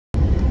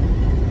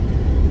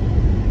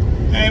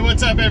Hey,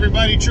 what's up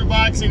everybody? True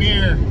Boxing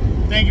here.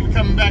 Thank you for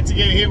coming back to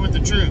get hit with the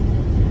truth.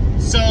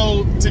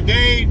 So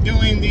today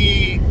doing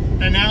the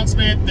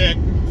announcement that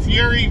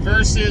Fury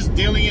versus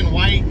Dillian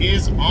Whyte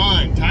is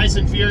on.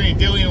 Tyson Fury and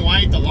Dillian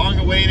Whyte, the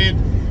long-awaited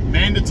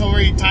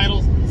mandatory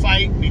title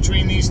fight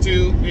between these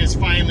two is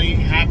finally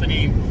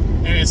happening,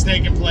 and it's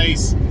taking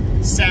place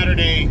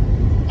Saturday,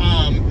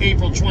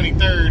 April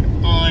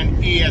 23rd on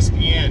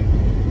ESPN.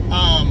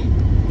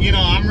 You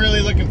know, I'm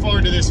really looking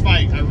forward to this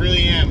fight. I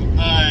really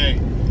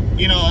am.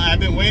 You know, I've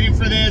been waiting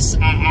for this.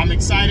 I'm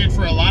excited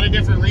for a lot of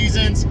different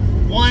reasons.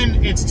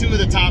 One, it's two of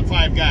the top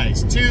 5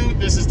 guys. Two,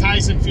 this is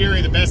Tyson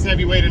Fury, the best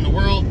heavyweight in the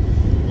world,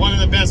 one of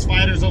the best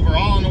fighters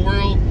overall in the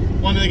world,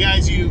 one of the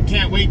guys you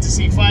can't wait to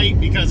see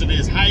fight because of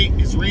his height,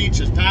 his reach,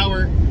 his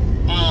power.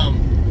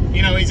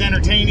 You know, he's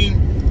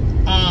entertaining.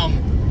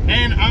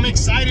 And I'm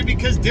excited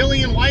because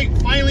Dillian Whyte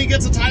finally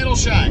gets a title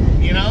shot,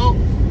 you know?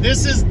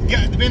 This has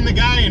been the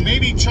guy, and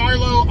maybe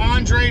Charlo,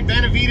 Andre,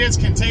 Benavidez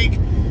can take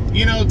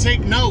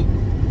note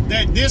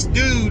that this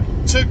dude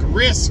took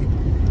risk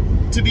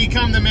to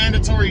become the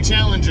mandatory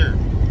challenger.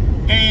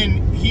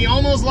 And he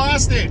almost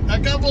lost it a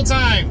couple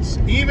times.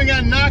 He even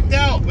got knocked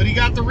out, but he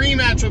got the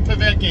rematch with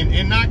Povetkin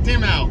and knocked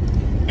him out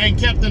and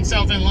kept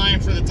himself in line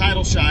for the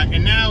title shot.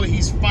 And now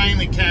he's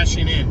finally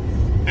cashing in.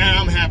 And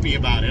I'm happy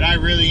about it. I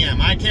really am.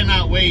 I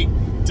cannot wait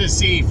to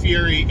see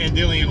Fury and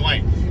Dillian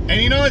Whyte.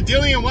 And you know what?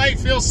 Dillian Whyte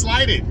feels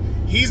slighted.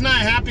 He's not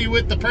happy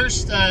with the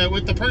purse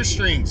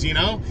strings, you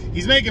know?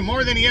 He's making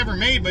more than he ever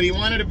made, but he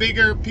wanted a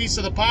bigger piece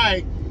of the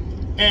pie.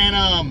 And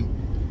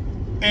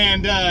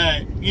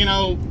you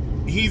know,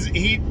 he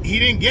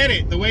didn't get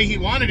it the way he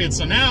wanted it.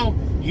 So now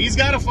he's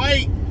got to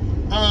fight.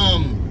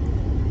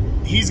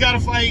 He's got to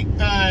fight.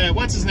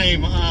 What's his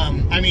name?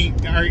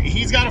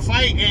 He's got to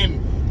fight,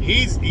 and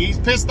he's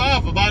pissed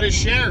off about his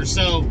share.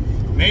 So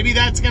maybe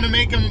that's going to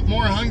make him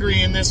more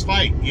hungry in this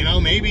fight. You know,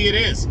 maybe it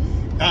is.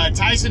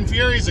 Tyson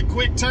Fury is a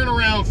quick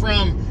turnaround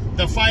from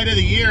the fight of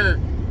the year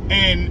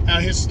and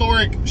a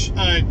historic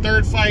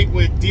third fight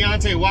with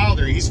Deontay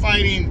Wilder. He's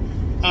fighting.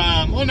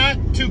 Well, not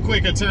too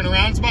quick a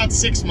turnaround. It's about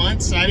 6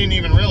 months. I didn't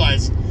even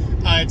realize.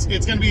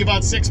 It's going to be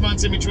about 6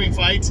 months in between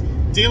fights.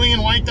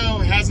 Dillian Whyte, though,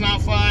 has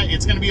not fought.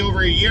 It's going to be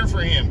over a year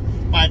for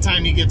him by the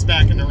time he gets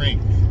back in the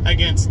ring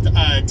against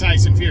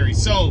Tyson Fury.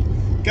 So,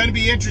 going to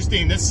be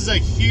interesting. This is a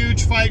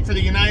huge fight for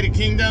the United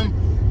Kingdom.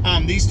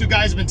 These two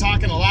guys have been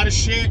talking a lot of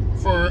shit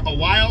for a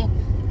while,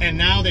 and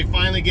now they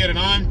finally get it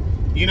on.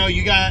 You know,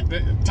 you got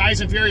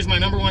Tyson Fury is my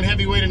 #1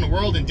 heavyweight in the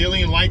world, and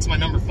Dillian Whyte's my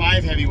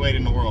 #5 heavyweight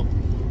in the world.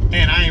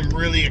 And I am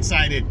really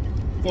excited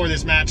for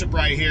this matchup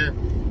right here.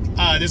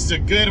 This is a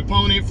good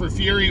opponent for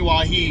Fury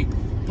while he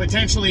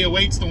potentially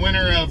awaits the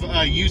winner of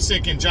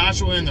Usyk and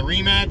Joshua in the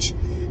rematch.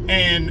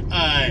 And,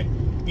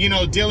 you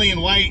know,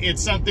 Dillian Whyte,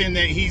 it's something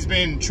that he's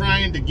been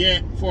trying to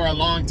get for a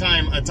long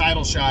time, a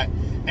title shot.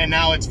 And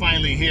now it's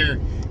finally here,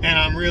 and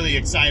I'm really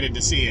excited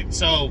to see it.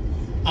 So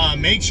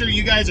make sure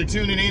you guys are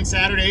tuning in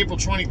Saturday, April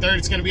 23rd.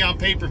 It's going to be on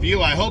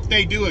pay-per-view. I hope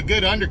they do a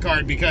good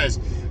undercard because,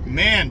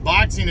 man,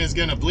 boxing is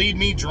going to bleed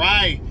me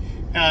dry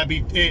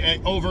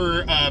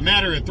over a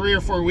matter of 3 or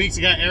 4 weeks.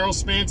 You got Errol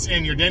Spence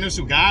and Yordenis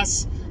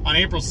Ugas on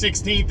April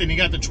 16th, and you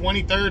got the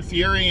 23rd,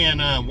 Fury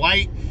and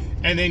Whyte,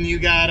 and then you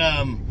got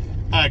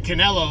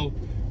Canelo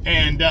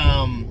and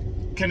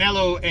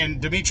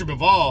Dimitri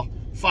Bivol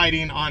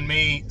fighting on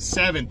May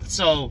 7th.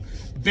 So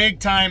big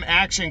time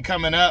action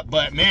coming up.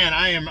 But man,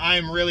 I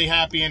am really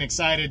happy and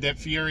excited that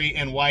Fury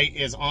and Whyte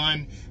is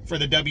on for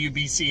the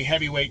WBC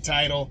heavyweight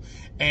title.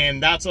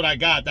 And that's what I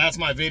got. That's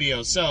my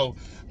video. So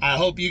I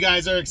hope you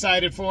guys are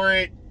excited for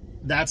it.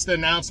 That's the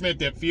announcement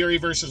that Fury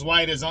versus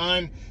Whyte is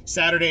on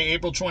Saturday,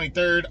 April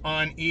 23rd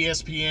on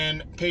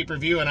ESPN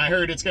pay-per-view. And I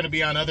heard it's going to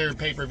be on other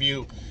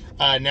pay-per-view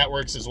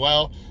networks as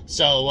well.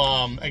 So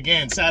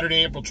again,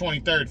 Saturday, April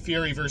 23rd,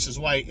 Fury versus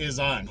Whyte is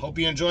on. Hope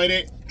you enjoyed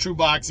it. True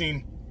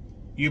Boxing,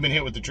 you've been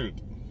hit with the truth.